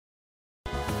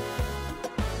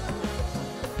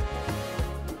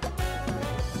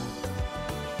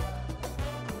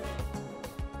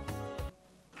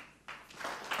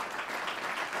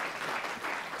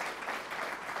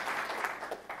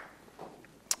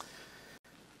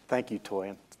Thank you,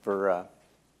 Toyin, for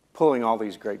pulling all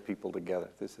these great people together.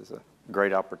 This is a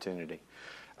great opportunity.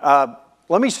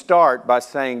 Let me start by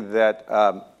saying that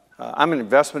I'm an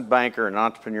investment banker and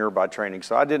entrepreneur by training,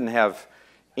 so I didn't have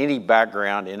any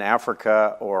background in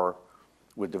Africa or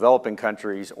with developing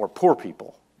countries or poor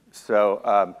people.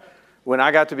 So when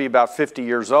I got to be about 50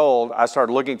 years old, I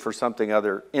started looking for something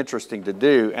other interesting to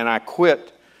do, and I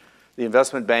quit the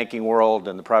investment banking world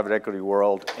and the private equity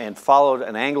world and followed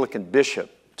an Anglican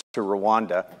bishop to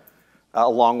Rwanda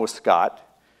along with Scott.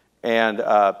 And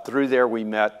through there, we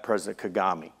met President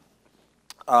Kagame.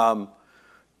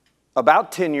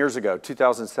 About 10 years ago,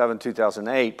 2007,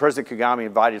 2008, President Kagame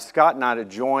invited Scott and I to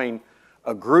join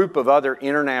a group of other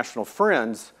international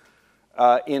friends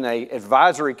in an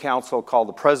advisory council called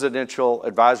the Presidential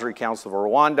Advisory Council of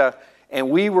Rwanda. And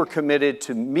we were committed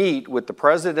to meet with the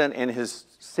president and his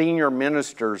senior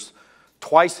ministers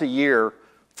twice a year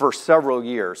for several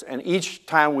years. And each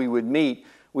time we would meet,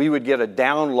 we would get a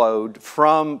download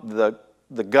from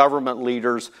the government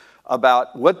leaders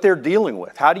about what they're dealing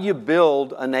with. How do you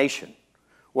build a nation?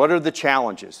 What are the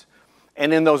challenges?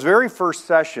 And in those very first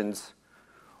sessions,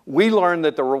 we learned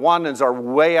that the Rwandans are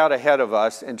way out ahead of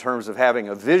us in terms of having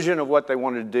a vision of what they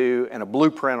want to do and a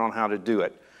blueprint on how to do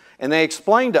it. And they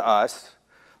explained to us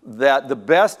that the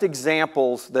best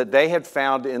examples that they had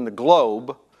found in the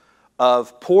globe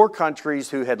of poor countries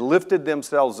who had lifted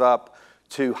themselves up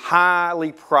to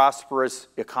highly prosperous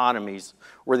economies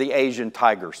were the Asian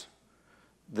tigers.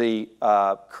 The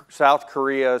South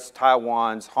Koreas,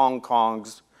 Taiwans, Hong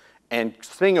Kongs, and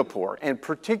Singapore. And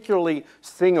particularly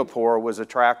Singapore was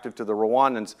attractive to the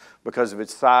Rwandans because of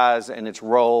its size and its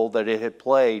role that it had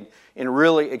played in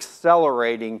really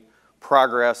accelerating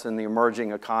progress in the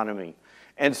emerging economy.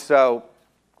 And so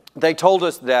they told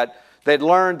us that they'd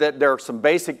learned that there are some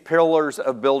basic pillars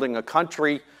of building a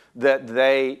country, that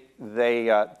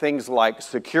things like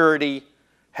security,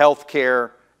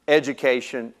 healthcare,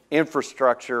 education,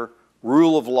 infrastructure,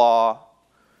 rule of law,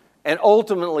 and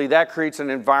ultimately that creates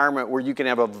an environment where you can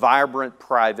have a vibrant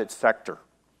private sector.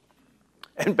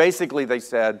 And basically they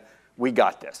said, we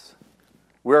got this.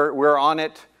 We're on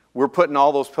it. We're putting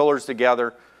all those pillars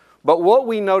together. But what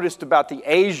we noticed about the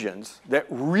Asians that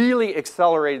really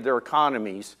accelerated their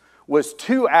economies was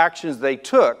two actions they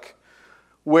took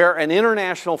where an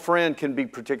international friend can be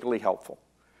particularly helpful.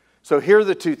 So here are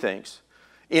the two things.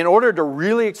 In order to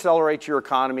really accelerate your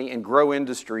economy and grow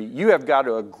industry, you have got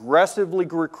to aggressively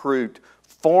recruit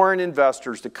foreign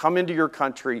investors to come into your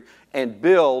country and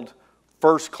build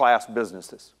first-class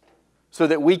businesses so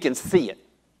that we can see it,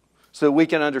 so that we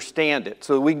can understand it,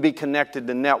 so that we can be connected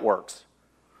to networks.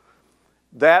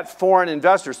 That foreign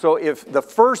investor, so if the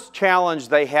first challenge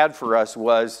they had for us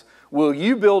was, will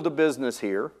you build a business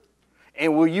here,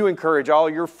 and will you encourage all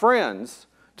your friends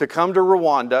to come to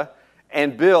Rwanda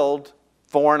and build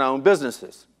foreign-owned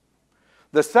businesses?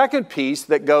 The second piece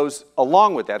that goes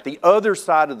along with that, the other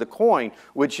side of the coin,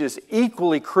 which is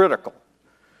equally critical,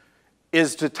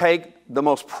 is to take the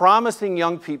most promising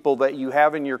young people that you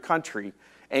have in your country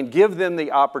and give them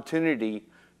the opportunity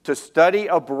to study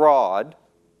abroad,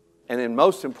 and then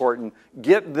most important,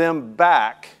 get them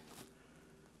back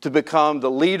to become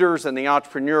the leaders and the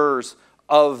entrepreneurs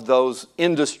of those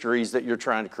industries that you're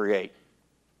trying to create.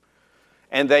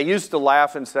 And they used to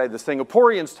laugh and say, the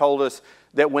Singaporeans told us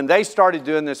that when they started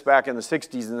doing this back in the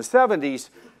 60s and the 70s,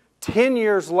 10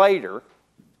 years later,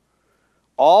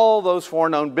 all those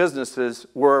foreign-owned businesses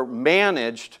were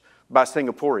managed by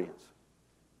Singaporeans.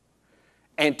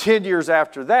 And 10 years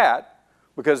after that,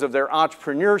 because of their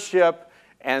entrepreneurship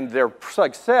and their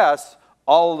success,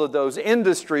 all of those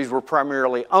industries were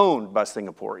primarily owned by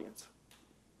Singaporeans.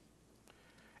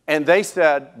 And they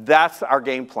said, that's our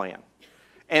game plan.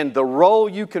 And the role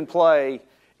you can play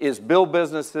is build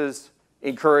businesses,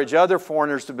 encourage other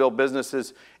foreigners to build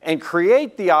businesses, and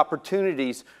create the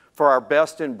opportunities for our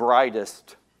best and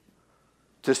brightest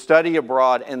to study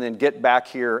abroad and then get back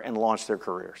here and launch their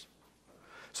careers.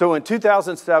 So in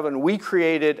 2007, we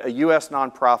created a U.S.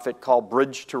 nonprofit called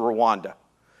Bridge2Rwanda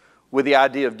with the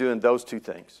idea of doing those two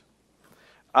things.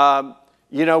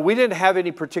 You know, we didn't have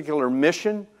any particular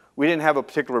mission. We didn't have a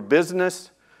particular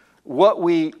business. What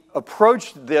we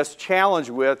approached this challenge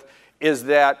with is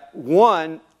that,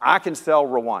 one, I can sell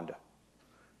Rwanda.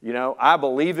 You know, I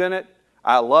believe in it.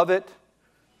 I love it.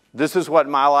 This is what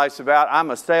my life's about.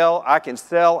 I can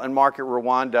sell and market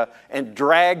Rwanda and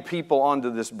drag people onto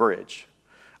this bridge.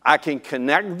 I can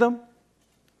connect them.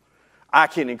 I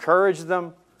can encourage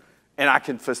them. And I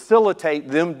can facilitate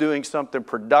them doing something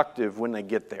productive when they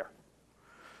get there.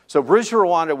 So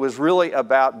Bridge2Rwanda was really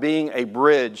about being a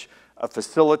bridge, a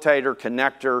facilitator,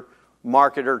 connector,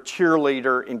 marketer,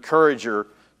 cheerleader, encourager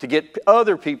to get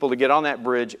other people to get on that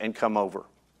bridge and come over.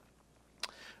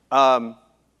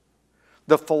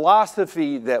 The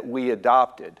philosophy that we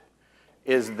adopted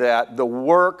is that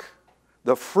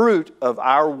the fruit of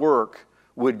our work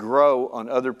would grow on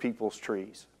other people's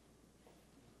trees.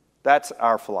 That's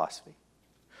our philosophy.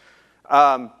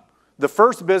 The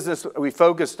first business we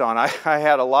focused on, I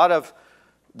had a lot of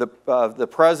the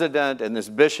president and this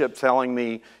bishop telling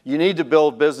me, you need to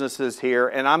build businesses here,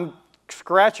 and I'm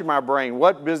scratching my brain,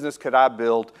 what business could I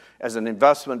build as an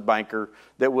investment banker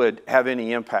that would have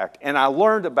any impact? And I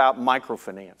learned about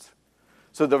microfinance.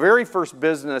 So the very first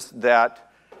business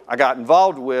that I got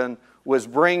involved with was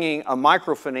bringing a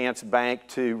microfinance bank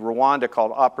to Rwanda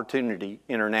called Opportunity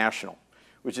International,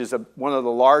 which is one of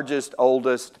the largest,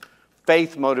 oldest,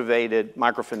 faith-motivated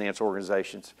microfinance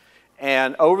organizations.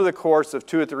 And over the course of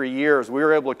 2 or 3 years, we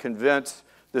were able to convince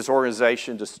this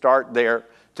organization to start there,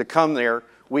 to come there.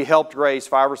 We helped raise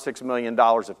 $5 or $6 million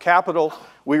of capital.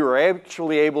 We were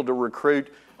actually able to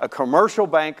recruit a commercial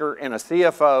banker and a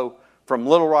CFO from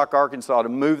Little Rock, Arkansas, to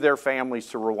move their families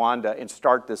to Rwanda and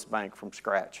start this bank from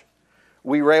scratch.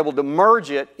 We were able to merge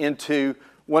it into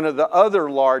one of the other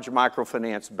large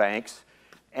microfinance banks.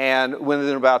 And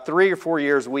within about 3 or 4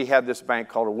 years, we had this bank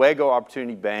called Owego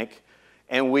Opportunity Bank.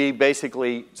 And we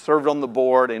basically served on the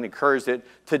board and encouraged it.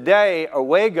 Today,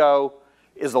 Owego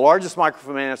is the largest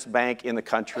microfinance bank in the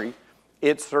country.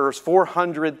 It serves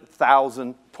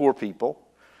 400,000 poor people.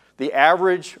 The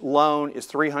average loan is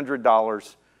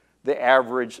 $300. The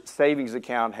average savings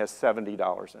account has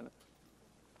 $70 in it.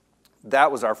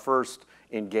 That was our first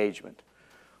engagement.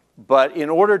 But in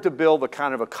order to build the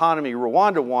kind of economy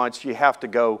Rwanda wants, you have to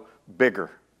go bigger.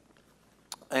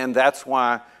 And that's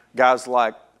why guys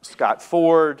like Scott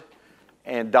Ford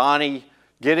and Donnie,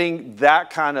 getting that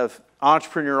kind of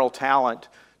entrepreneurial talent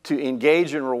to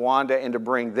engage in Rwanda and to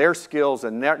bring their skills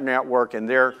and their network and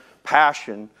their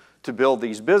passion to build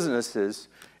these businesses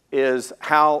is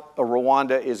how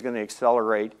Rwanda is going to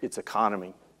accelerate its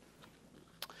economy.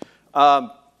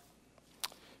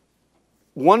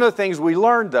 One of the things we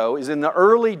learned, though, is in the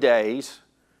early days,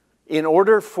 in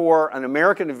order for an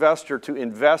American investor to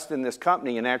invest in this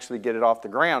company and actually get it off the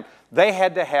ground, they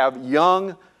had to have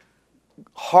young,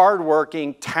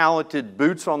 hardworking, talented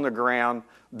boots on the ground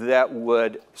that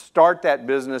would start that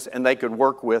business and they could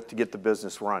work with to get the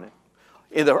business running.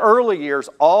 In the early years,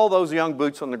 all those young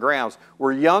boots on the ground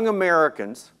were young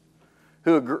Americans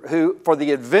who, for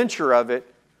the adventure of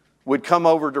it, would come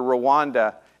over to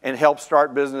Rwanda and help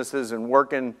start businesses and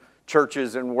work in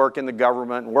churches and work in the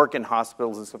government and work in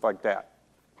hospitals and stuff like that.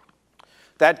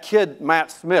 That kid, Matt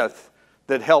Smith,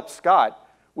 that helped Scott,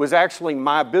 was actually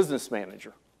my business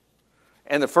manager.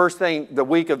 And the first thing, the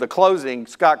week of the closing,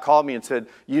 Scott called me and said,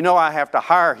 you know I have to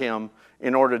hire him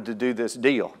in order to do this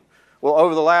deal. Well,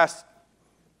 over the last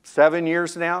 7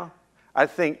 years now, I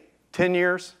think 10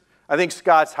 years, I think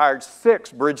Scott's hired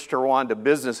 6 Bridge2Rwanda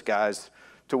business guys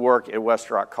to work at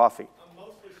West Rock Coffee. I'm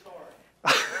mostly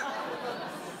sorry.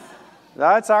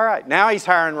 That's all right. Now he's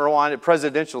hiring Rwandan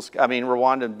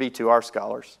B2R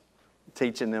scholars,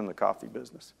 teaching them the coffee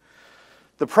business.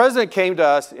 The president came to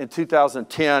us in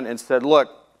 2010 and said, look,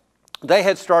 they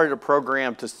had started a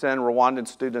program to send Rwandan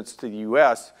students to the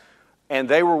U.S., and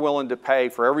they were willing to pay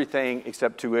for everything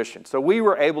except tuition. So we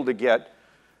were able to get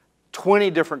 20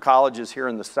 different colleges here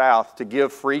in the South to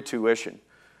give free tuition.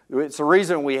 It's the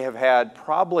reason we have had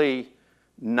probably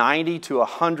 90 to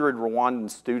 100 Rwandan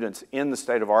students in the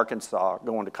state of Arkansas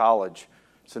going to college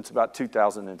since about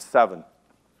 2007.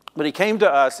 But he came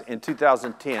to us in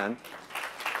 2010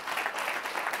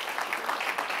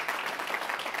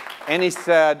 and he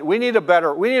said, we need a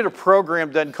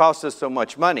program that doesn't cost us so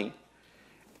much money.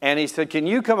 And he said, can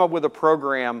you come up with a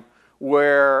program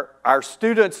where our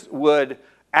students would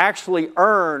actually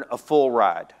earn a full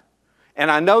ride? And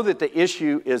I know that the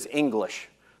issue is English.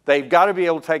 They've got to be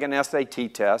able to take an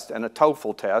SAT test and a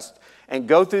TOEFL test and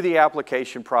go through the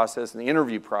application process and the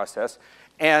interview process.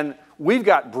 And we've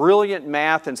got brilliant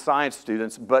math and science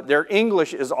students, but their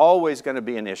English is always going to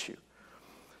be an issue.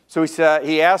 So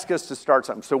he asked us to start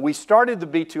something. So we started the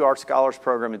B2R Scholars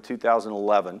Program in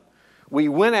 2011. We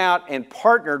went out and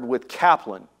partnered with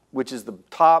Kaplan, which is the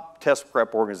top test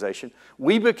prep organization.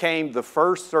 We became the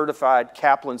first certified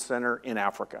Kaplan Center in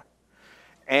Africa.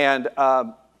 And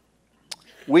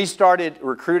we started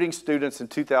recruiting students in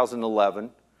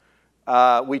 2011.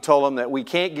 We told them that we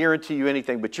can't guarantee you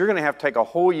anything, but you're going to have to take a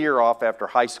whole year off after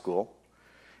high school,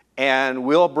 and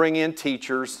we'll bring in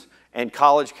teachers and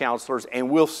college counselors, and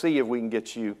we'll see if we can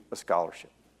get you a scholarship.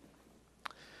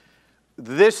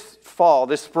 this fall,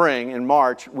 this spring, in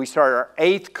March, we started our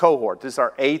 8th cohort. This is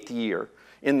our 8th year.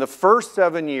 In the first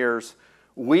 7 years,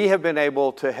 we have been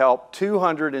able to help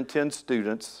 210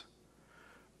 students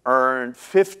earn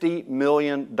 $50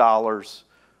 million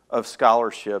of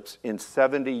scholarships in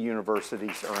 70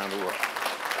 universities around the world.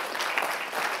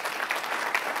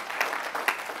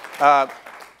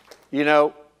 You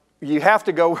know, you have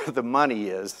to go where the money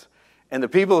is, and the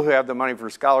people who have the money for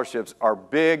scholarships are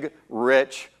big,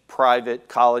 rich, private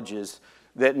colleges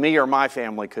that me or my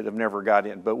family could have never got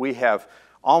in. But we have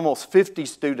almost 50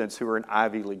 students who are in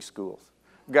Ivy League schools.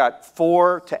 We've got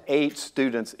 4 to 8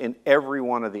 students in every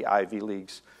one of the Ivy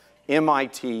Leagues: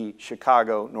 MIT,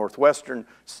 Chicago, Northwestern,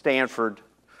 Stanford,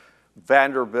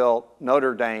 Vanderbilt,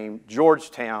 Notre Dame,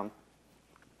 Georgetown.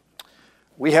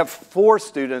 We have 4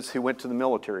 students who went to the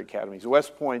military academies: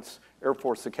 West Point's Air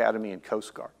Force Academy and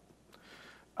Coast Guard.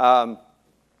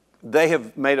 They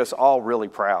have made us all really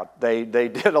proud. They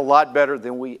did a lot better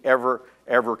than we ever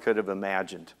could have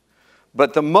imagined.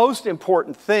 But the most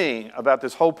important thing about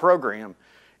this whole program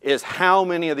is how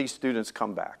many of these students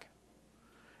come back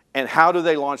and how do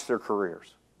they launch their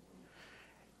careers.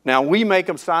 Now, we make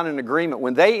them sign an agreement.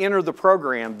 When they enter the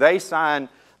program, they sign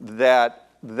that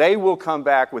they will come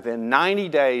back within 90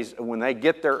 days of when they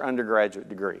get their undergraduate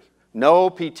degree. No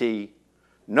OPT,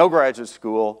 no graduate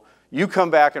school. You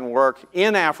come back and work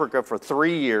in Africa for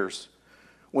 3 years.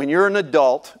 When you're an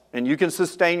adult and you can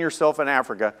sustain yourself in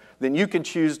Africa, then you can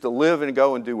choose to live and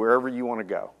go and do wherever you want to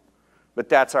go. But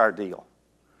that's our deal.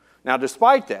 Now,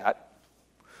 despite that,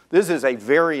 this is a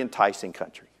very enticing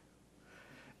country.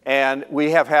 And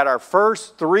we have had our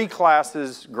first 3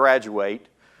 classes graduate.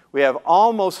 We have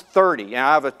almost 30. And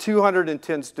I have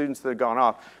 210 students that have gone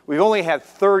off. We've only had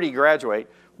 30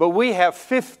 graduate, but we have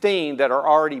 15 that are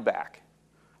already back.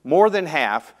 More than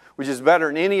half, which is better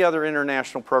than any other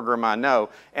international program I know.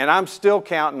 And I'm still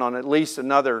counting on at least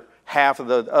another half of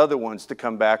the other ones to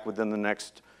come back within the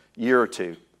next year or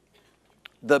 2.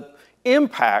 The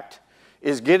impact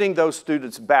is getting those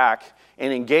students back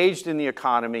and engaged in the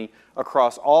economy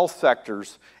across all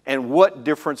sectors, and what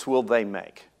difference will they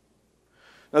make?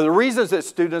 Now, the reasons that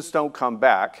students don't come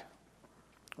back,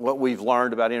 what we've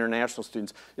learned about international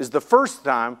students, is the first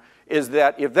time is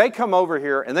that if they come over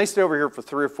here and they stay over here for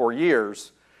 3 or 4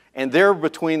 years, and they're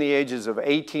between the ages of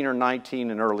 18 or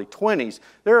 19 and early 20s,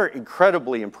 they're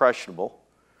incredibly impressionable.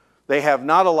 They have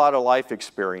not a lot of life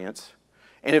experience.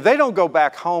 And if they don't go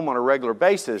back home on a regular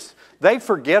basis, they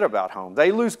forget about home.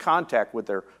 They lose contact with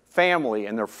their family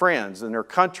and their friends and their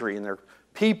country and their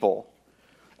people.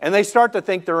 And they start to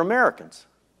think they're Americans.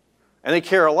 And they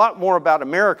care a lot more about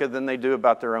America than they do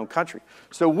about their own country.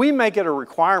 So we make it a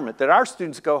requirement that our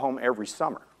students go home every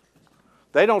summer.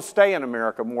 They don't stay in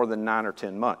America more than 9 or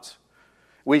 10 months.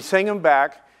 We send them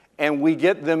back and we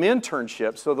get them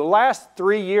internships. So the last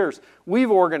 3 years, we've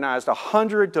organized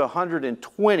 100 to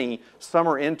 120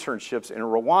 summer internships in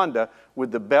Rwanda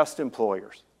with the best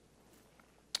employers.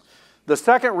 The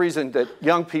second reason that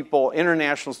young people,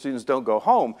 international students, don't go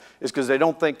home is because they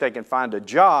don't think they can find a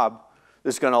job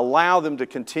that's going to allow them to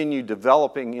continue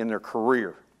developing in their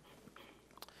career.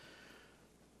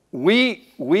 We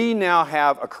now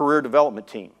have a career development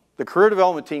team. The career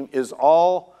development team is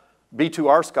all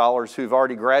B2R scholars who've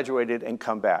already graduated and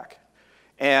come back.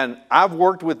 And I've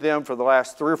worked with them for the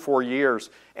last 3 or 4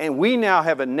 years, and we now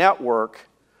have a network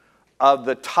of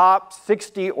the top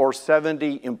 60 or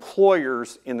 70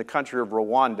 employers in the country of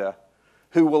Rwanda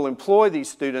who will employ these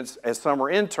students as summer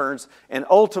interns and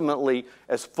ultimately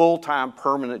as full-time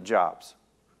permanent jobs.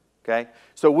 Okay?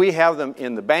 So we have them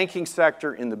in the banking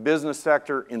sector, in the business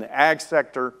sector, in the ag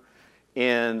sector,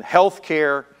 in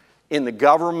healthcare, in the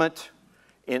government,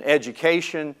 in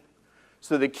education.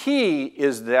 So the key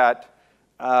is that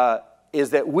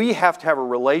we have to have a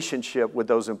relationship with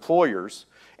those employers,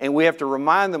 and we have to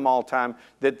remind them all the time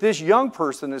that this young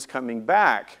person is coming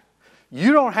back.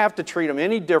 You don't have to treat them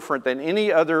any different than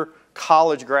any other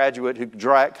college graduate who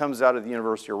comes out of the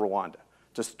University of Rwanda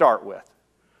to start with.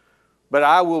 But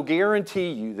I will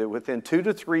guarantee you that within 2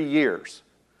 to 3 years,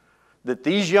 that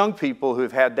these young people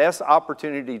who've had this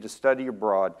opportunity to study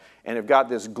abroad and have got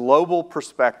this global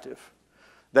perspective,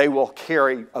 they will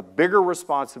carry a bigger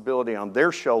responsibility on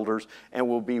their shoulders and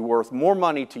will be worth more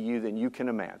money to you than you can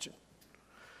imagine.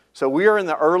 So we are in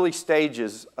the early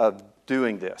stages of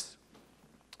doing this.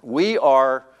 We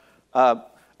are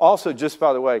also, just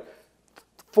by the way,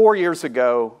 4 years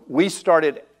ago, we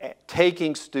started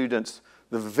taking students,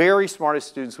 the very smartest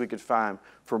students we could find,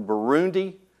 from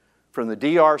Burundi, from the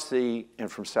DRC, and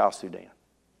from South Sudan.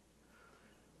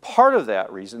 Part of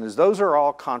that reason is those are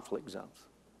all conflict zones.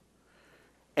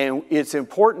 And it's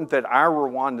important that our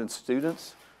Rwandan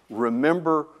students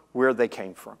remember where they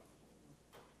came from.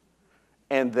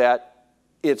 And that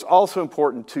it's also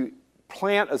important to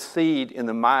plant a seed in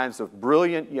the minds of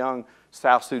brilliant young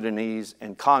South Sudanese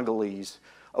and Congolese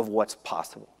of what's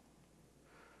possible.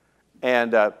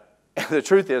 And the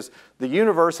truth is, the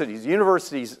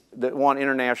universities that want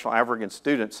international African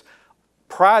students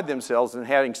pride themselves in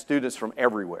having students from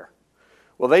everywhere.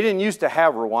 Well, they didn't used to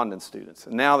have Rwandan students,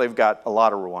 and now they've got a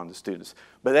lot of Rwandan students.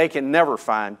 But they can never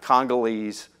find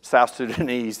Congolese, South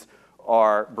Sudanese,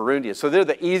 or Burundians. So they're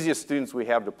the easiest students we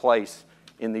have to place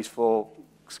in these full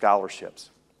scholarships.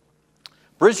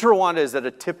 Bridge2Rwanda is at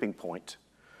a tipping point.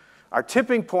 Our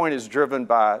tipping point is driven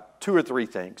by 2 or 3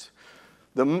 things.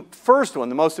 The first one,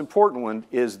 the most important one,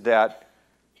 is that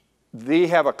they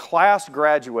have a class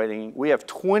graduating. We have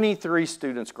 23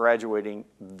 students graduating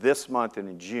this month and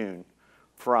in June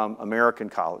from American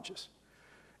colleges.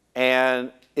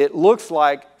 And it looks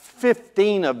like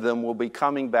 15 of them will be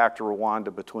coming back to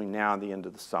Rwanda between now and the end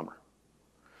of the summer.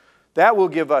 That will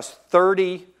give us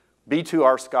 30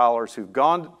 B2R scholars who've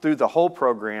gone through the whole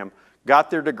program, got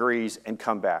their degrees, and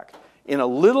come back. In a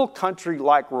little country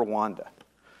like Rwanda,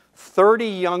 30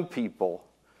 young people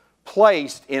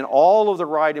placed in all of the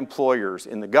right employers,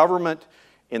 in the government,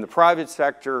 in the private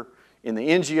sector, in the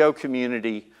NGO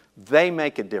community, they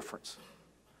make a difference.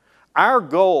 Our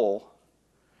goal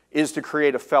is to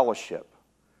create a fellowship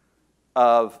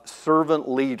of servant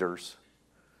leaders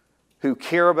who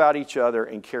care about each other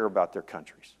and care about their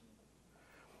countries.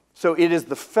 So it is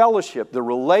the fellowship, the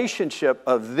relationship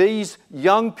of these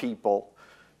young people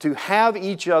to have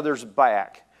each other's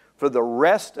back for the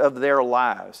rest of their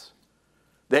lives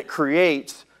that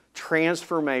creates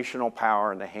transformational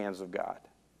power in the hands of God.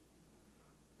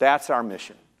 That's our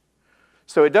mission.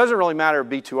 So it doesn't really matter if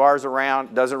B2R is around.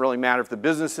 It doesn't really matter if the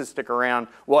businesses stick around.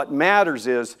 What matters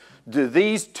is, do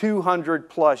these 200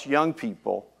 plus young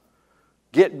people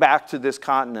get back to this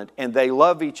continent and they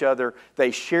love each other,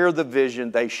 they share the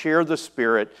vision, they share the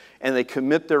spirit, and they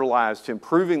commit their lives to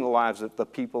improving the lives of the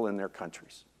people in their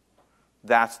countries.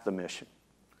 That's the mission.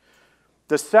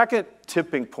 The second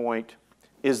tipping point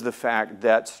is the fact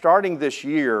that starting this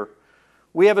year,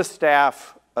 we have a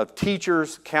staff of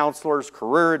teachers, counselors,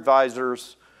 career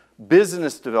advisors,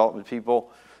 business development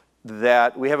people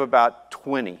that we have about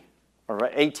 20, or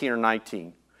 18 or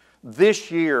 19. This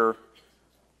year,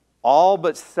 all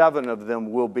but 7 of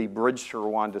them will be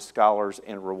Bridge2Rwanda scholars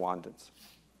and Rwandans.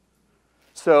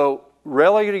 So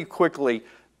relatively quickly,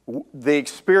 the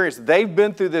experience, they've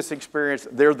been through this experience,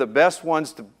 they're the best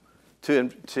ones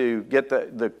to get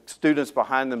the students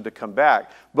behind them to come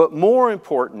back. But more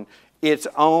important, it's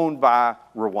owned by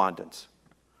Rwandans.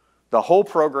 The whole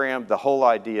program, the whole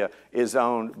idea is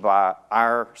owned by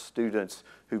our students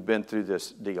who've been through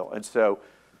this deal. And so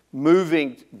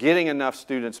getting enough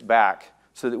students back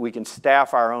so that we can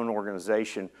staff our own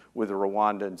organization with the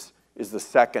Rwandans is the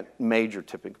second major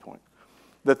tipping point.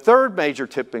 The third major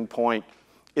tipping point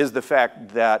is the fact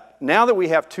that now that we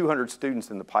have 200 students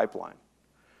in the pipeline,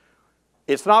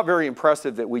 it's not very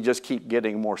impressive that we just keep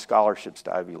getting more scholarships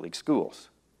to Ivy League schools.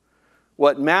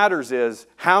 What matters is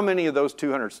how many of those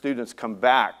 200 students come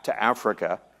back to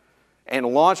Africa and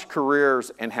launch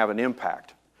careers and have an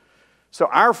impact. So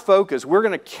our focus, we're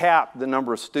going to cap the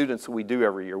number of students that we do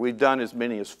every year. We've done as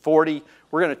many as 40.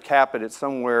 We're going to cap it at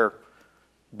somewhere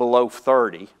below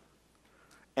 30.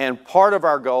 And part of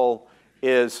our goal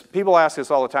is, people ask us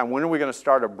all the time, when are we going to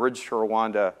start a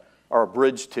Bridge2Rwanda or a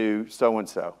Bridge to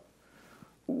so-and-so?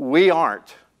 We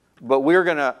aren't. But we are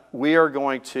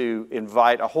going to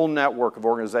invite a whole network of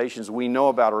organizations we know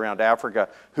about around Africa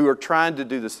who are trying to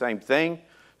do the same thing,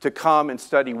 to come and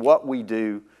study what we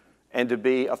do and to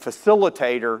be a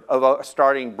facilitator of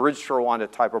starting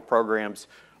Bridge2Rwanda type of programs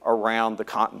around the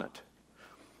continent.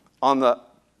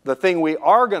 The thing we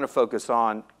are going to focus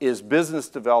on is business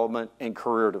development and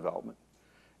career development,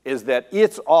 is that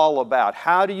it's all about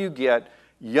how do you get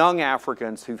young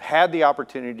Africans who've had the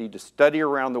opportunity to study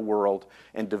around the world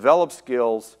and develop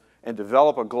skills and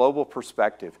develop a global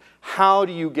perspective. How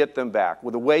do you get them back?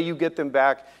 Well, the way you get them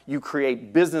back, you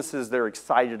create businesses they're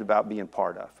excited about being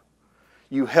part of.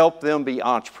 You help them be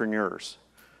entrepreneurs.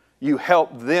 You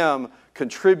help them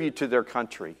contribute to their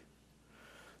country.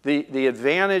 The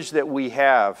advantage that we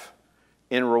have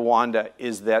in Rwanda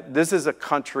is that this is a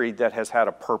country that has had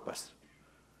a purpose,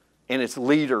 and its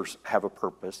leaders have a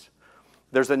purpose.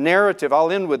 There's a narrative, I'll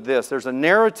end with this, there's a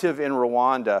narrative in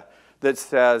Rwanda that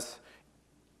says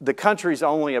the country's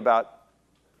only about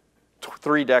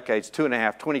 3 decades,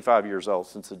 2.5, 25 years old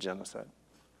since the genocide.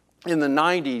 In the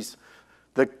 90s,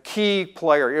 the key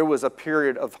player, it was a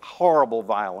period of horrible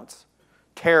violence,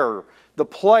 terror. The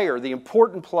player, the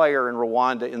important player in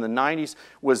Rwanda in the 90s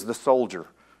was the soldier,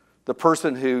 the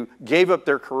person who gave up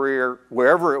their career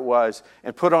wherever it was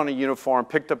and put on a uniform,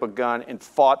 picked up a gun, and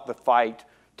fought the fight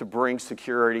to bring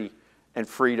security and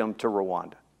freedom to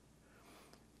Rwanda.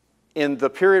 In the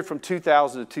period from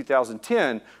 2000 to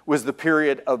 2010 was the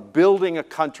period of building a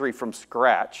country from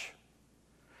scratch.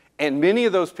 And many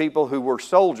of those people who were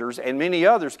soldiers and many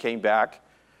others came back,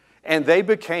 and they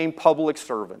became public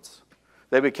servants.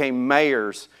 They became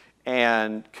mayors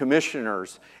and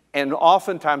commissioners, and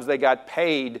oftentimes they got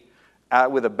paid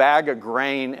with a bag of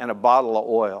grain and a bottle of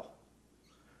oil.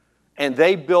 And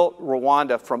they built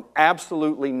Rwanda from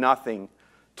absolutely nothing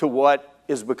to what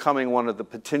is becoming one of the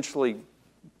potentially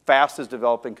fastest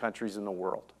developing countries in the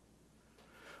world.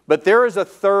 But there is a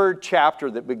third chapter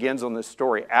that begins on this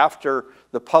story after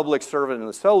the public servant and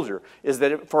the soldier, is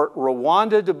that for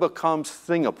Rwanda to become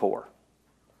Singapore,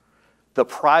 the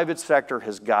private sector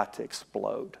has got to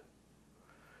explode.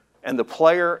 And the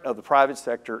player of the private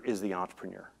sector is the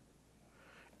entrepreneur.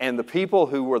 And the people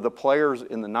who were the players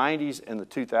in the 90s and the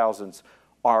 2000s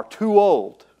are too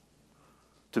old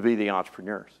to be the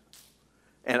entrepreneurs.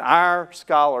 And our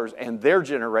scholars and their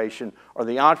generation are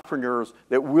the entrepreneurs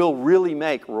that will really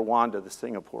make Rwanda the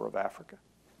Singapore of Africa.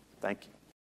 Thank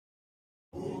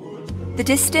you. The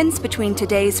distance between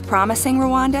today's promising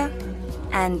Rwanda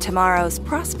and tomorrow's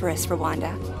prosperous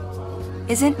Rwanda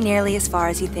isn't nearly as far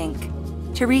as you think.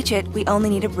 To reach it, we only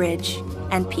need a bridge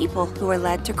and people who are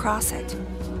led to cross it.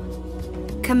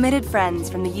 Committed friends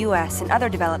from the US and other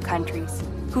developed countries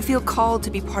who feel called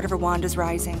to be part of Rwanda's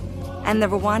rising. And the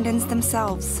Rwandans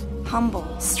themselves,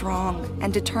 humble, strong,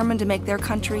 and determined to make their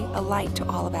country a light to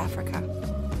all of Africa.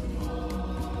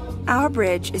 Our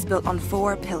bridge is built on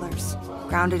 4 pillars,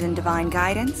 grounded in divine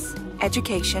guidance,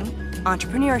 education,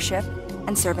 entrepreneurship,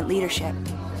 and servant leadership.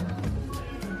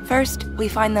 First, we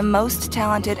find the most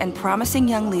talented and promising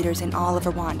young leaders in all of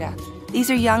Rwanda. These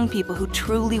are young people who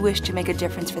truly wish to make a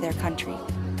difference for their country.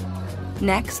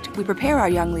 Next, we prepare our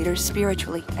young leaders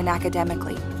spiritually and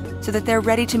academically, so that they're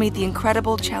ready to meet the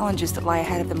incredible challenges that lie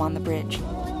ahead of them on the bridge.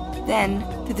 Then,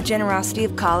 through the generosity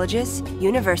of colleges,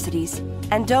 universities,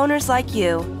 and donors like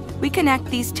you, we connect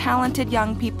these talented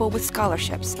young people with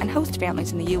scholarships and host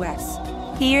families in the US.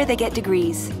 Here they get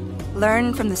degrees,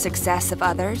 learn from the success of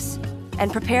others,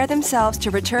 and prepare themselves to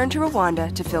return to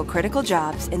Rwanda to fill critical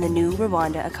jobs in the new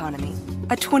Rwanda economy.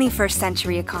 A 21st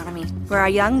century economy where our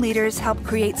young leaders help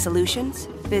create solutions,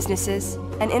 businesses,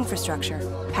 and infrastructure,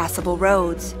 passable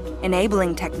roads,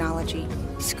 enabling technology,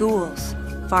 schools,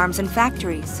 farms and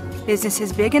factories,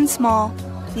 businesses big and small,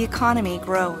 the economy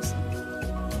grows.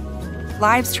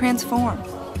 Lives transform,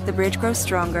 the bridge grows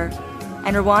stronger,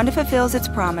 and Rwanda fulfills its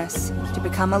promise to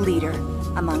become a leader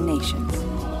among nations.